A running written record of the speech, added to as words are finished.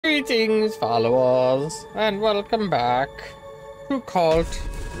Greetings, followers, and welcome back to Cult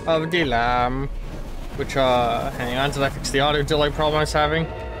of the Lamb. Which, hang on, did I fix the audio delay problem I was having?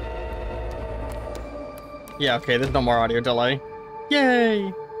 Yeah, okay, there's no more audio delay.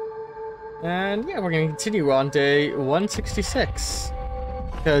 Yay! And yeah, we're gonna continue on day 166.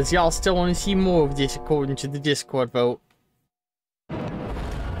 Because y'all still want to see more of this according to the Discord vote.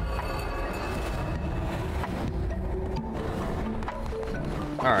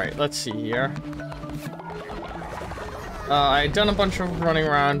 Alright, let's see here. I had done a bunch of running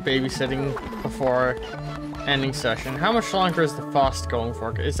around babysitting before ending session. How much longer is the fast going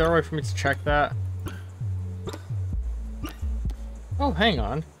for? Is there a way for me to check that? Oh, hang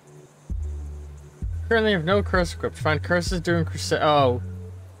on. Currently have no curse equipped. Find curses during crusade. Oh.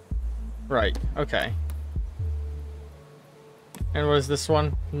 Right, okay. And what is this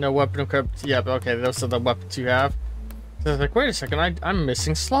one? No weapon equipped. Yep, okay, those are the weapons you have. So I was like, wait a second, I'm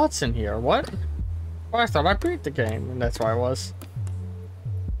missing slots in here. What? Oh, I thought I beat the game, and that's why I was.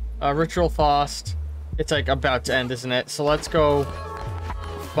 Ritual fast. It's like about to end, isn't it? So let's go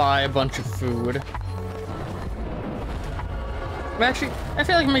buy a bunch of food. Actually, I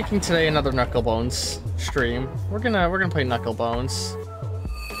feel like making today another Knucklebones stream. We're gonna play Knucklebones.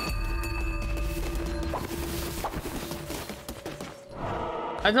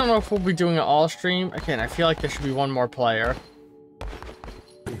 I don't know if we'll be doing it all stream. Again, I feel like there should be one more player.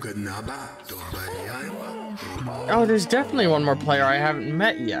 Oh, there's definitely one more player I haven't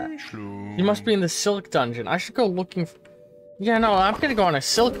met yet. He must be in the Silk Dungeon. I should go looking for... Yeah, no, I'm gonna go on a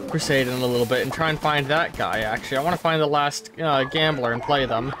Silk Crusade in a little bit and try and find that guy, actually. I want to find the last gambler and play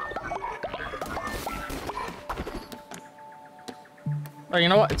them. Oh, you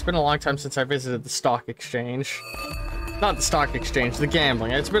know what? It's been a long time since I visited the stock exchange. Not the stock exchange, the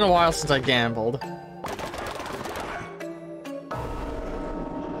gambling. It's been a while since I gambled.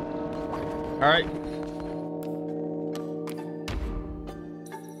 Alright.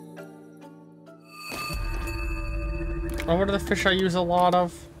 Oh, what are the fish I use a lot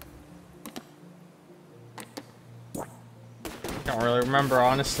of? Don't really remember,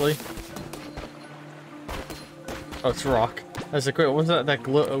 honestly. Oh, it's rock. I was like, wait, what was that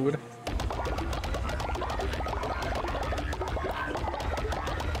glowed?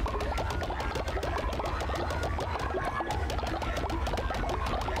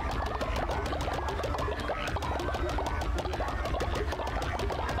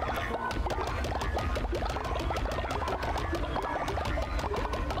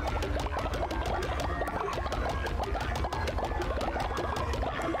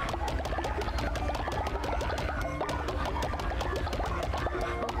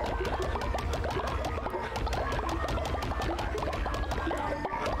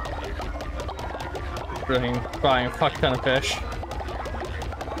 Buying a fuck ton of fish.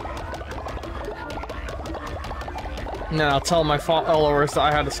 And then I'll tell my followers that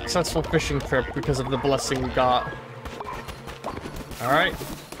I had a successful fishing trip because of the blessing we got. Alright.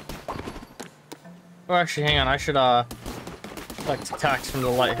 Oh, actually, hang on. I should, collect tax from the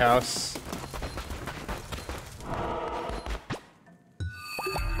lighthouse.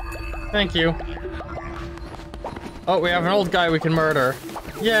 Thank you. Oh, we have an old guy we can murder.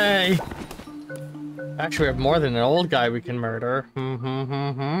 Yay! Actually, we have more than an old guy we can murder.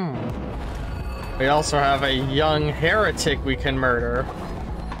 We also have a young heretic we can murder.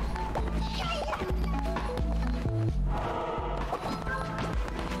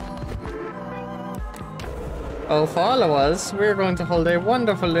 Oh, followers, we're going to hold a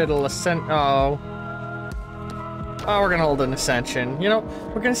wonderful little Oh, we're gonna hold an ascension. You know,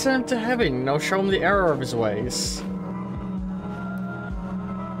 we're gonna send him to heaven, you know, show him the error of his ways.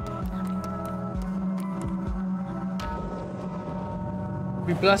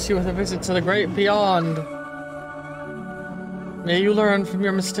 We bless you with a visit to the great beyond. May you learn from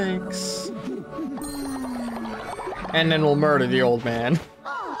your mistakes. And then we'll murder the old man.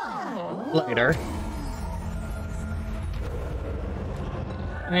 Later.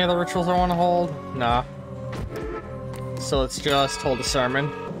 Any other rituals I want to hold? Nah. So let's just hold a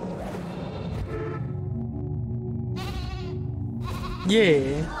sermon.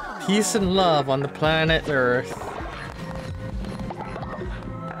 Yeah. Peace and love on the planet Earth.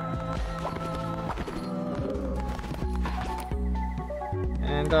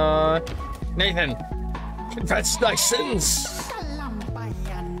 Nathan, confess thy sins.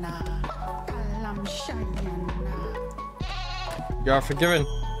 You are forgiven.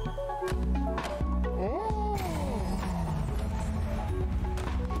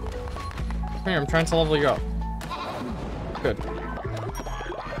 Come here, I'm trying to level you up. Good.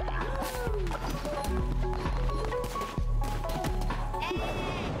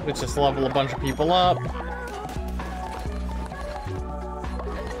 Let's just level a bunch of people up.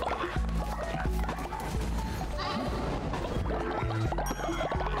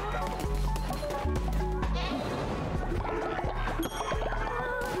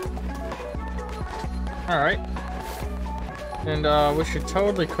 Alright. And we should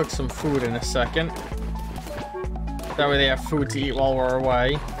totally cook some food in a second. That way they have food to eat while we're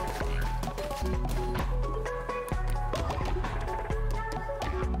away.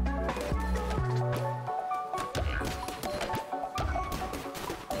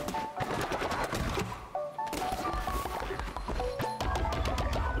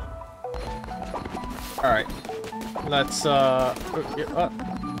 Alright. Let's,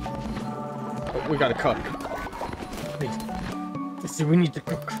 we gotta cook. Please. We need to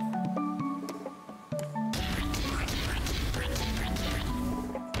cook.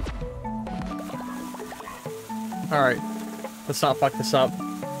 Alright. Let's not fuck this up.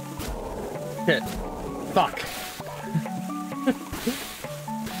 Shit. Fuck.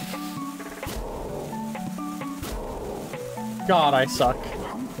 God, I suck.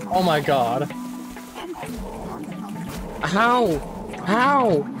 Oh my god. How?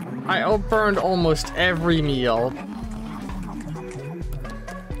 How? I outburned almost every meal.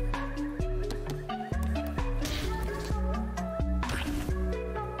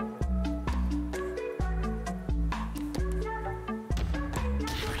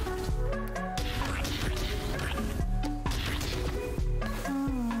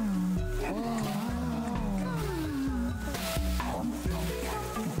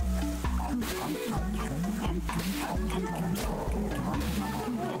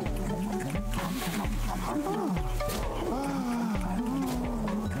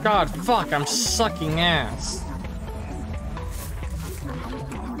 God, fuck, I'm sucking ass.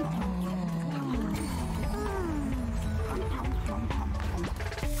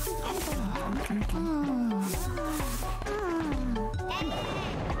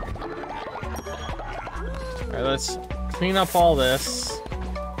 Alright, let's clean up all this.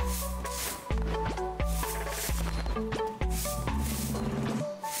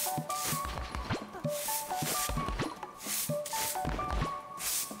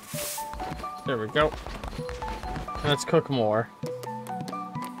 There we go. Let's cook more.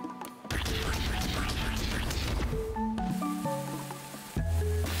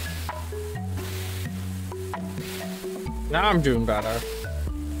 Now I'm doing better.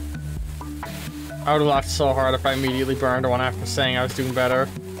 I would have laughed so hard if I immediately burned one after saying I was doing better.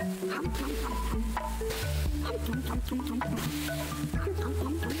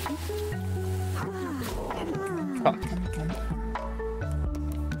 Fuck.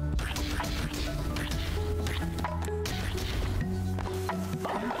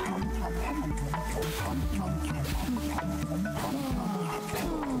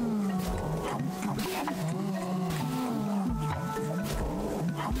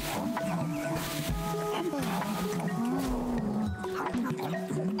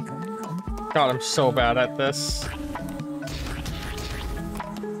 God, I'm so bad at this.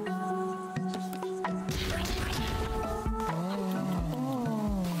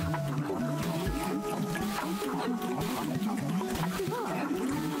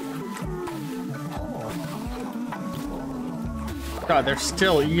 God, they're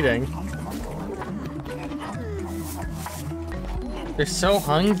still eating. They're so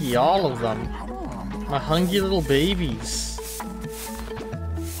hungry, all of them. My hungry little babies.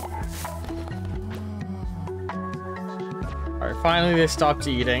 Alright, finally they stopped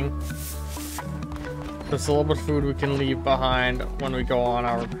eating. There's a little bit of food we can leave behind when we go on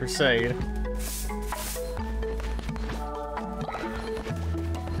our crusade.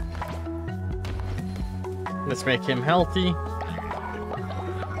 Let's make him healthy.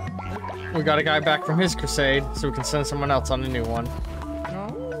 We got a guy back from his crusade, so we can send someone else on a new one.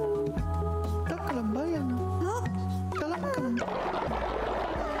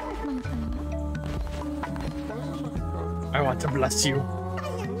 I want to bless you.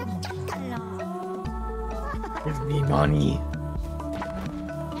 Give me money.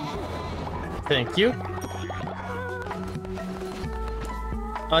 Thank you.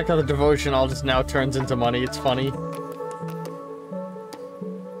 I like how the devotion all just now turns into money. It's funny.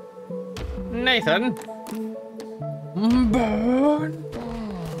 Nathan. Burn.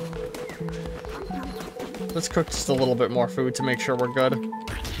 Let's cook just a little bit more food to make sure we're good.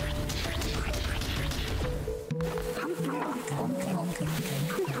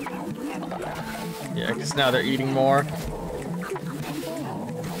 Yeah, because now they're eating more.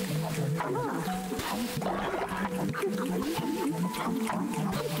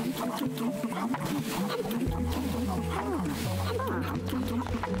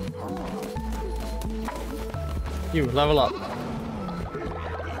 You, level up.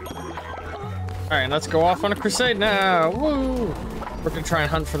 Alright, let's go off on a crusade now! Woo! We're gonna try and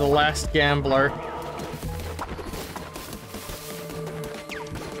hunt for the last gambler.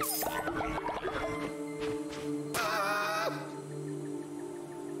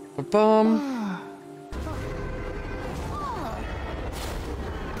 Ba-bum.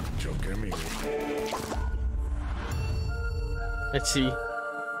 Let's see.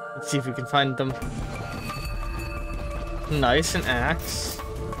 Let's see if we can find them. Nice, an axe.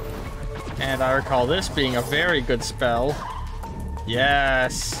 And I recall this being a very good spell.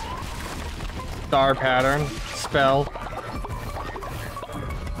 Yes. Star pattern spell.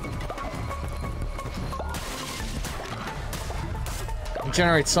 It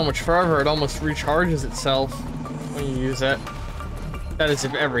generates so much fervor, it almost recharges itself when you use it. That is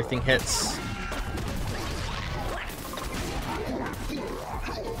if everything hits.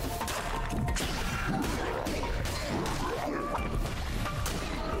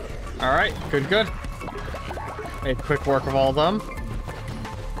 Alright, good, good. Made quick work of all of them.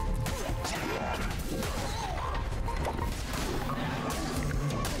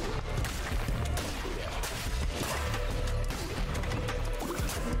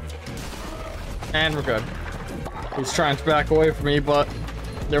 And we're good. He was trying to back away from me, but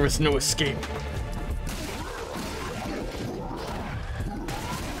there was no escape.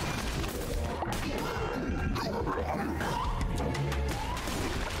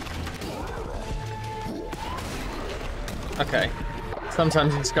 Okay.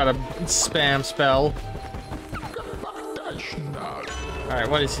 Sometimes he's got a spam spell. Alright,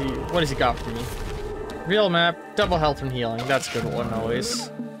 what has he got for me? Real map, double health and healing. That's a good one always.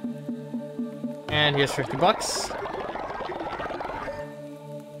 And here's 50 bucks.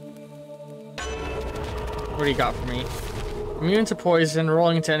 What do you got for me? Immune to poison,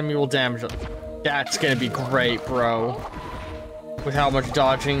 rolling into enemy will damage them. That's gonna be great, bro. With how much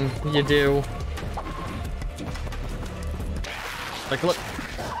dodging you do. Like, look.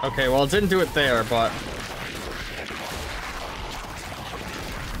 Okay, well, it didn't do it there, but...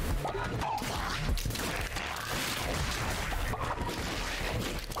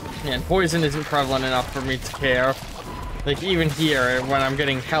 yeah, and poison isn't prevalent enough for me to care. Like, even here, when I'm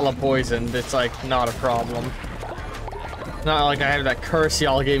getting hella poisoned, it's, like, not a problem. Not like I had that curse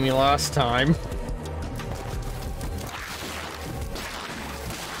y'all gave me last time.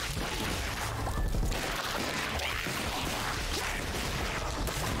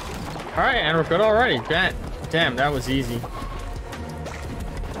 Alright, and we're good already. Damn, that was easy.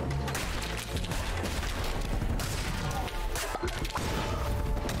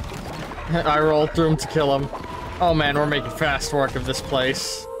 I rolled through him to kill him. Oh man, we're making fast work of this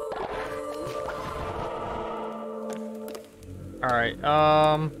place. Alright,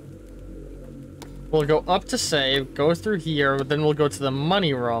 we'll go up to save, go through here, but then we'll go to the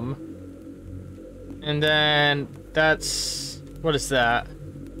money room. And then that's... what is that?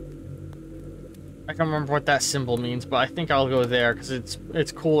 I can't remember what that symbol means, but I think I'll go there because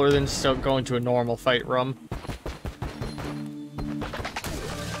it's cooler than just going to a normal fight room.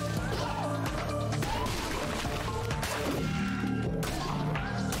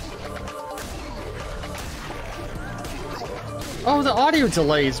 Oh, the audio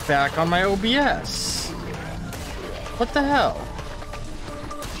delay is back on my OBS. What the hell?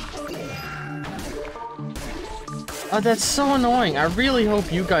 Oh, that's so annoying. I really hope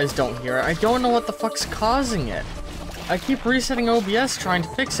you guys don't hear it. I don't know what the fuck's causing it. I keep resetting OBS trying to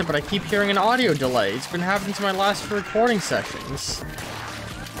fix it, but I keep hearing an audio delay. It's been happening to my last 2 recording sessions.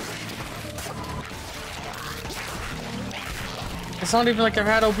 It's not even like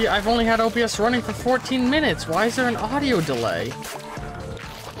I've only had OBS running for 14 minutes. Why is there an audio delay?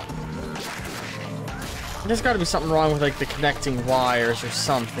 There's gotta be something wrong with like the connecting wires or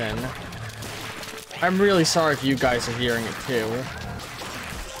something. I'm really sorry if you guys are hearing it too.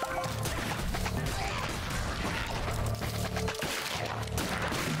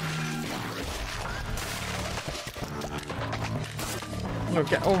 No,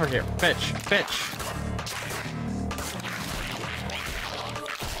 get over here, bitch, bitch.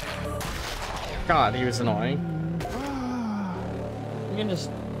 God, he was annoying. You can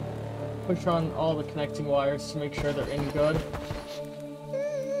just push on all the connecting wires to make sure they're in good.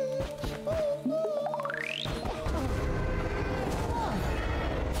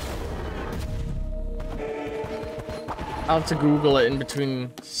 I'll have to Google it in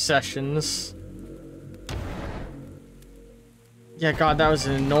between sessions. Yeah, God, that was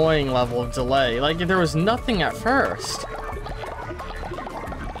an annoying level of delay. Like, there was nothing at first.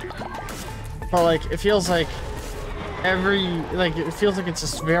 But, like, it feels like like, it feels like it's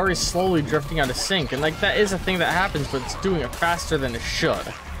just very slowly drifting out of sync, and like that is a thing that happens, but it's doing it faster than it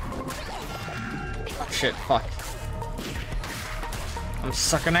should. Oh, shit, fuck. I'm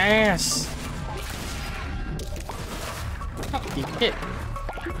sucking ass. Oh, he hit.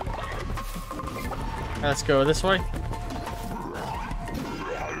 Let's go this way.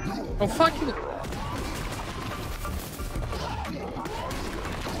 Oh, fuck you.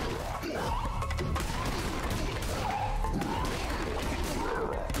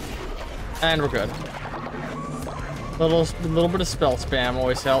 And we're good. Little bit of spell spam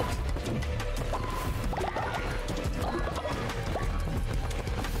always helps.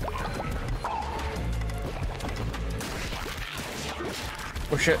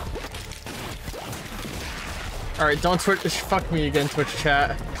 Oh shit. Alright, don't Twitch fuck me again, Twitch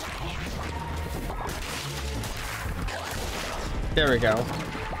chat. There we go.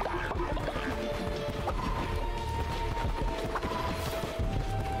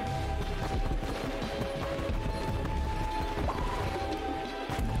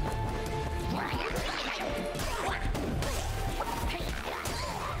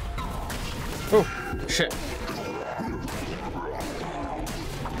 Oh, shit.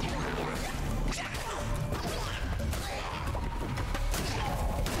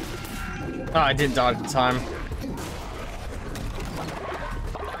 Oh, I didn't dodge in time.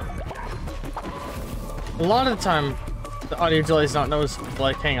 A lot of the time, the audio delay is not noticeable.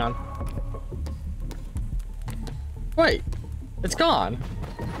 Like, hang on. Wait, it's gone.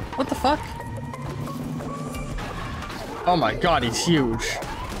 What the fuck? Oh my god, he's huge.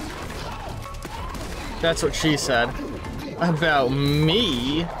 That's what she said. About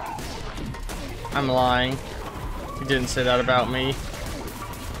me? I'm lying. She didn't say that about me.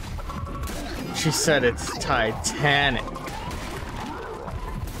 She said it's Titanic.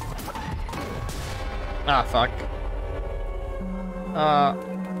 Ah, fuck.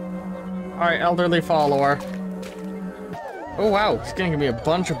 Alright, elderly follower. Oh wow, he's gonna give me a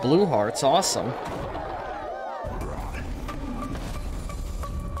bunch of blue hearts. Awesome.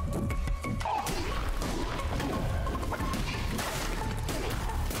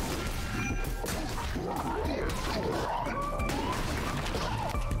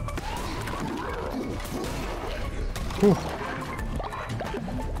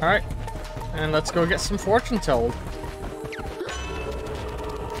 Alright, and let's go get some fortune told.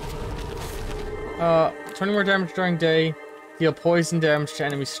 20 more damage during day. Deal poison damage to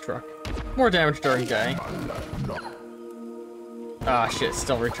enemies struck. More damage during day. Ah, shit,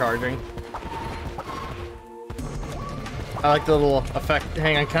 still recharging. I like the little effect.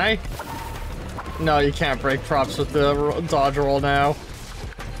 Hang on, can I? No, you can't break props with the dodge roll now.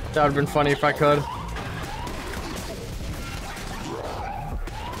 That would've been funny if I could.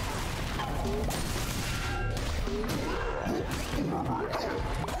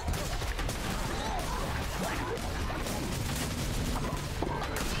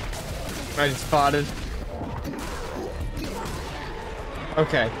 I just spotted.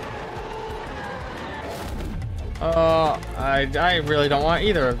 Okay. I really don't want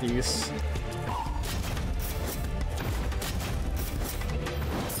either of these.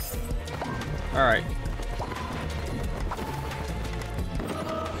 Alright.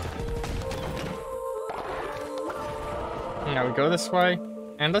 Now we go this way,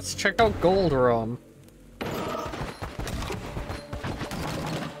 and let's check out Gold Room.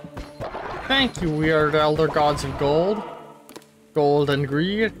 Thank you, weird elder gods of gold. Gold and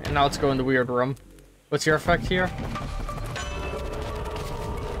greed. And now let's go in the weird room. What's your effect here?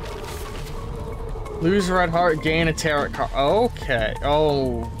 Lose a red heart, gain a tarot card. Okay.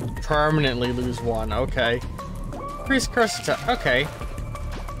 Oh, permanently lose one. Okay. Increase curse attack. Okay.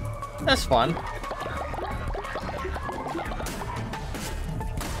 That's fun.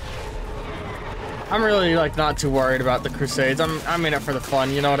 I'm really, like, not too worried about the Crusades. I'm in it for the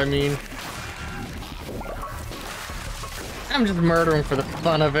fun, you know what I mean? I'm just murdering for the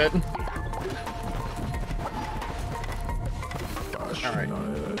fun of it. Alright.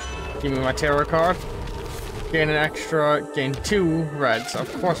 Give me my tarot card. Gain an extra, gain 2 reds.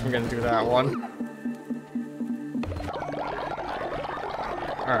 Of course I'm gonna do that one.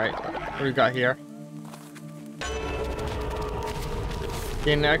 Alright, what do we got here?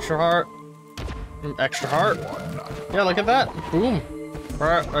 Gain an extra heart. Extra heart. Yeah, look at that. Boom.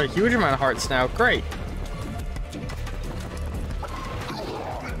 We're at a huge amount of hearts now. Great.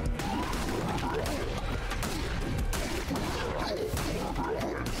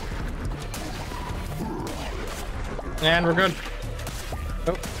 And we're good.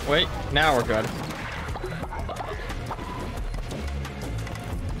 Oh, wait. Now we're good.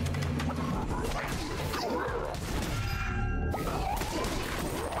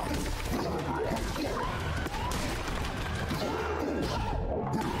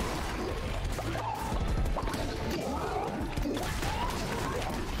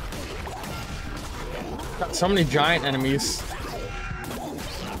 So many giant enemies.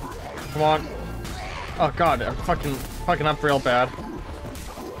 Come on. Oh god, I'm fucking up real bad.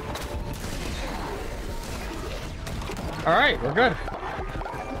 Alright, we're good.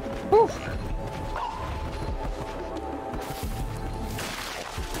 Whew.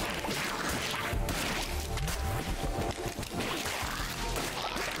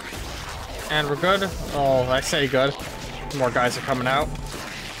 And we're good. Oh, I say good. More guys are coming out.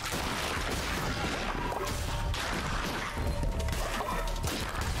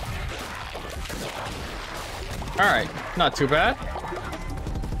 Alright, not too bad.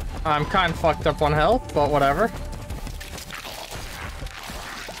 I'm kind of fucked up on health, but whatever.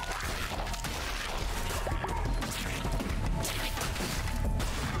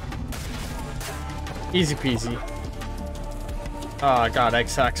 Easy peasy. Oh god, egg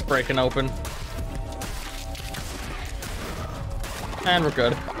sack's breaking open. And we're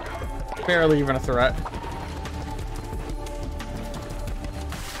good. Barely even a threat.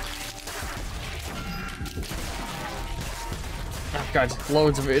 Oh god,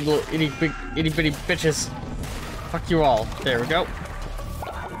 loads of little itty bitty bitches. Fuck you all. There we go.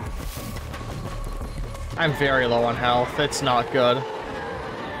 I'm very low on health. It's not good.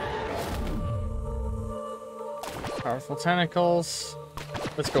 Powerful tentacles.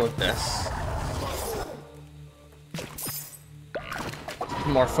 Let's go with this.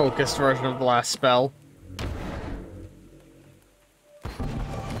 More focused version of the last spell.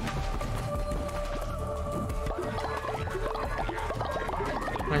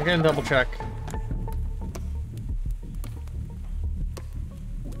 I'm gonna double check.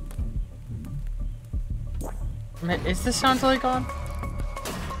 Is the sound delay gone?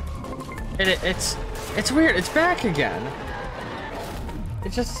 It's weird. It's back again.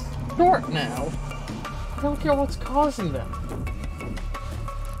 It's just short now. I don't get what's causing them.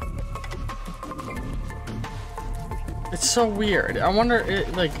 It's so weird. I wonder,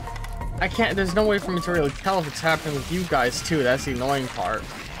 like, I can't, there's no way for me to really tell if it's happening with you guys too. That's the annoying part.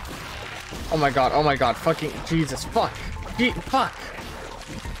 Oh my god, fucking Jesus, fuck. Fuck.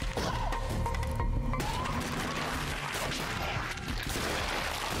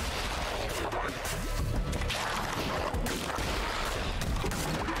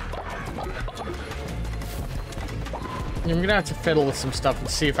 I'm gonna have to fiddle with some stuff and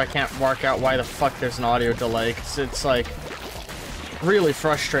see if I can't work out why the fuck there's an audio delay, because it's like really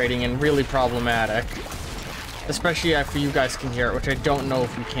frustrating and really problematic. Especially after you guys can hear it, which I don't know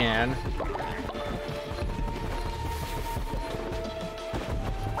if you can.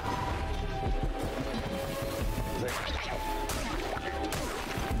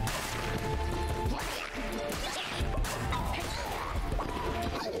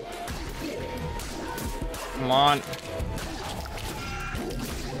 Come on.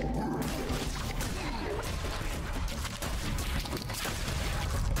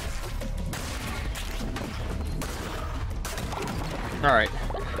 Alright.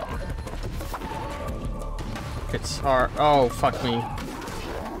 It's our... Oh, fuck me.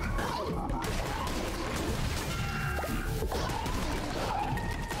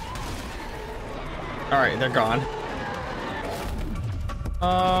 Alright, they're gone.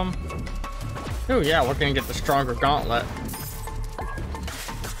 Oh yeah, we're gonna get the stronger gauntlet.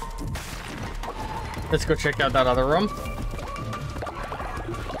 Let's go check out that other room.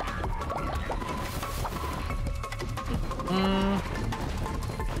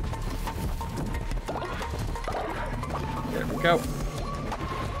 There we go.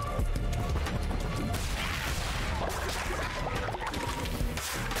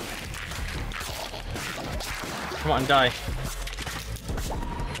 Come on, die.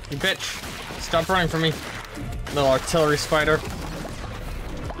 You bitch. Stop running from me. Little artillery spider.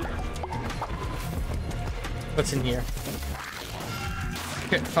 What's in here?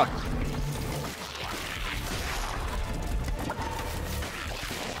 Shit, fuck.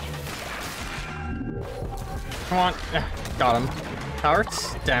 Come on. Got him.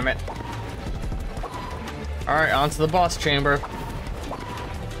 Hurts? Damn it. Alright, on to the boss chamber.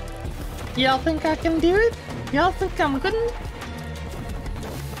 Y'all think I can do it? Y'all think I'm good?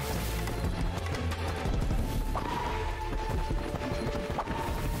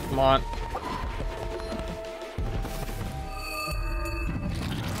 Come on.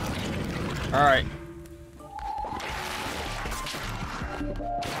 Alright.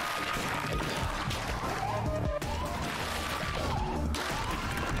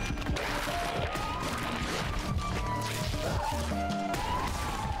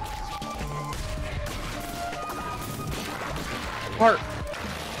 Part.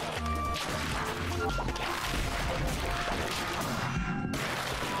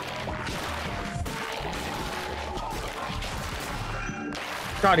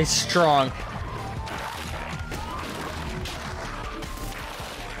 God, he's strong.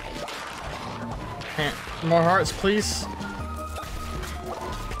 More hearts, please.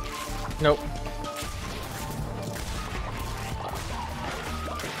 Nope.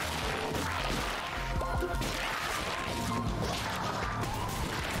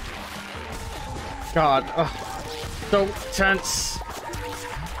 God, so tense.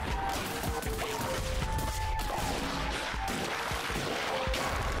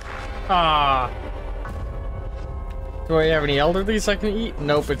 Ah. Do I have any elderlies I can eat?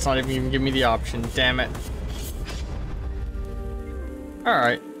 Nope, it's not even giving me the option. Damn it.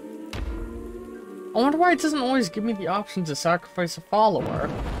 Alright. I wonder why it doesn't always give me the option to sacrifice a follower.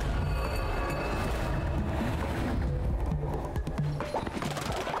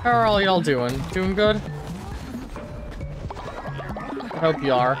 How are all y'all doing? Doing good? I hope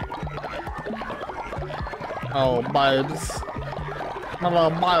you are. Oh, bulbs. My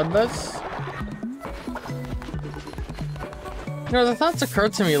little bulbs. You know, the thoughts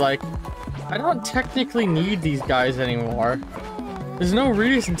occurred to me, like, I don't technically need these guys anymore. There's no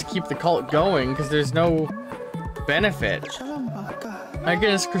reason to keep the cult going, because there's no benefit. I can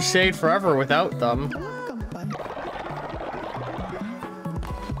just crusade forever without them.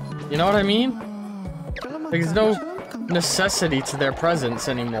 You know what I mean? Like, there's no necessity to their presence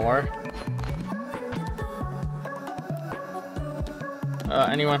anymore.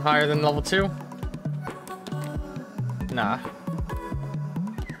 Anyone higher than level 2? Nah.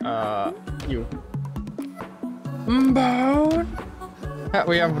 You. Bone?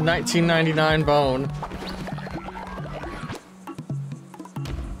 We have 1999 bone.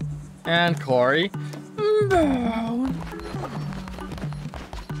 And Corey. Bone.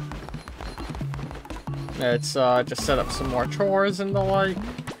 Let's just set up some more chores and the like.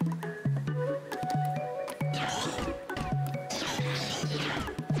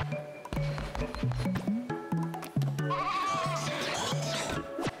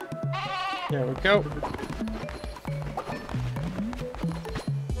 There we go.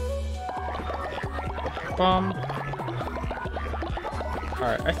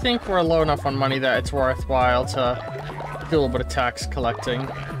 Alright, I think we're low enough on money that it's worthwhile to do a little bit of tax collecting.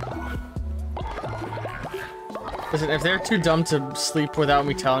 Listen, if they're too dumb to sleep without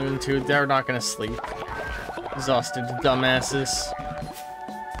me telling them to, they're not gonna sleep. Exhausted dumbasses.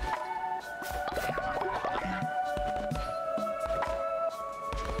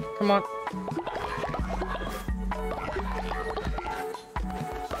 Come on.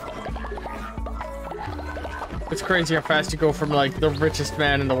 It's crazy how fast you go from, like, the richest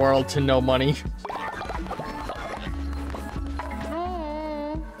man in the world to no money.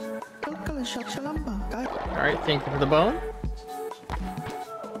 Alright, thank you for the bone.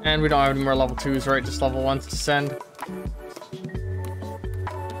 And we don't have any more level 2s, right? Just level 1s to send.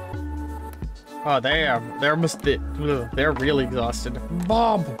 Oh, they're really exhausted.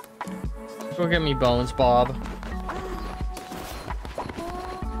 Bob! Go get me bones, Bob.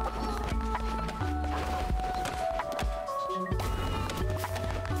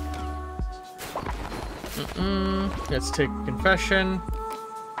 Let's take a confession.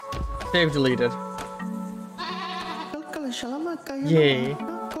 Save deleted. Yay.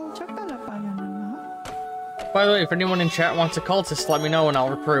 By the way, if anyone in chat wants a cultist, let me know and I'll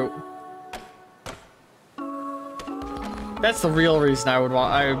recruit. That's the real reason I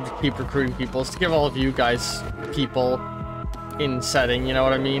would keep recruiting people, is to give all of you guys people in setting, you know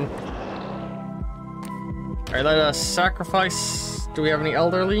what I mean? Alright, let us sacrifice. Do we have any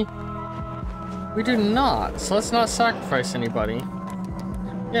elderly? We do not, so let's not sacrifice anybody.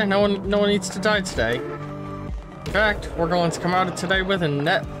 Yeah, no one needs to die today. In fact, we're going to come out of today with a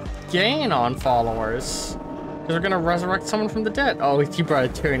net gain on followers. Because we're going to resurrect someone from the dead. Oh, he brought a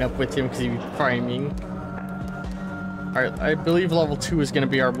tearing up with him because he was framing. Alright, I believe level 2 is going to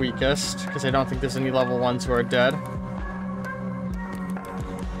be our weakest, because I don't think there's any level 1s who are dead.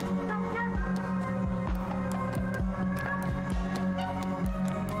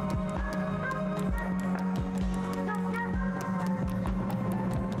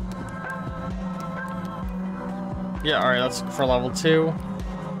 Yeah, alright, let's look for level 2.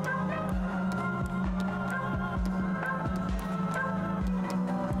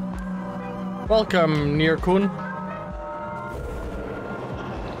 Welcome, Nir-kun.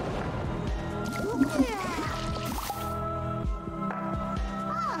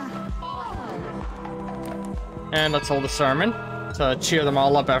 And let's hold a sermon to cheer them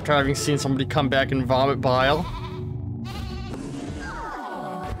all up after having seen somebody come back and vomit bile.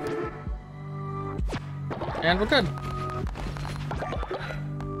 And we're good.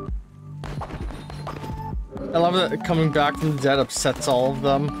 I love that coming back from the dead upsets all of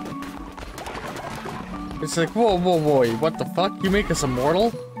them. It's like, whoa, whoa, whoa, what the fuck? You make us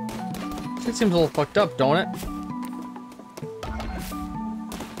immortal? Shit seems a little fucked up, don't it?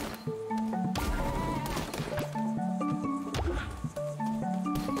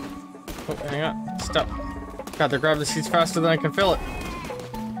 Oh, hang on. Stop. God, they're grabbing the seats faster than I can fill it.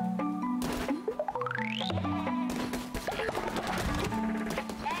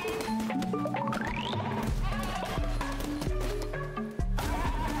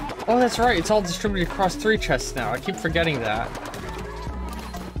 Oh, that's right. It's all distributed across 3 chests now. I keep forgetting that.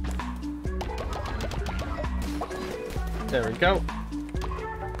 There we go.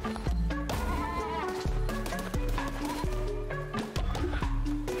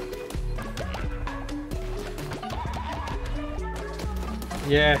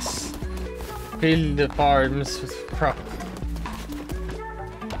 Yes. Fill the farms with crop.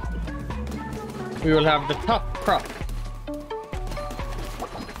 We will have the top crop.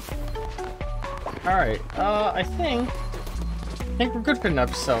 Alright, I think we're good for an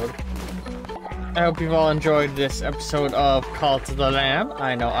episode. I hope you've all enjoyed this episode of Cult of the Lamb.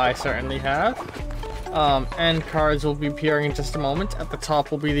 I know I certainly have. End cards will be appearing in just a moment. At the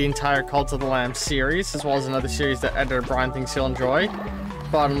top will be the entire Cult of the Lamb series, as well as another series that editor Brian thinks you'll enjoy.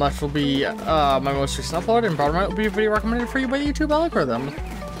 Bottom left will be my most recent upload, and bottom right will be a video recommended for you by the YouTube algorithm.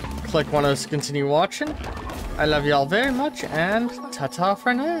 Click one of those to continue watching. I love y'all very much, and ta-ta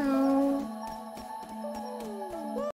for now.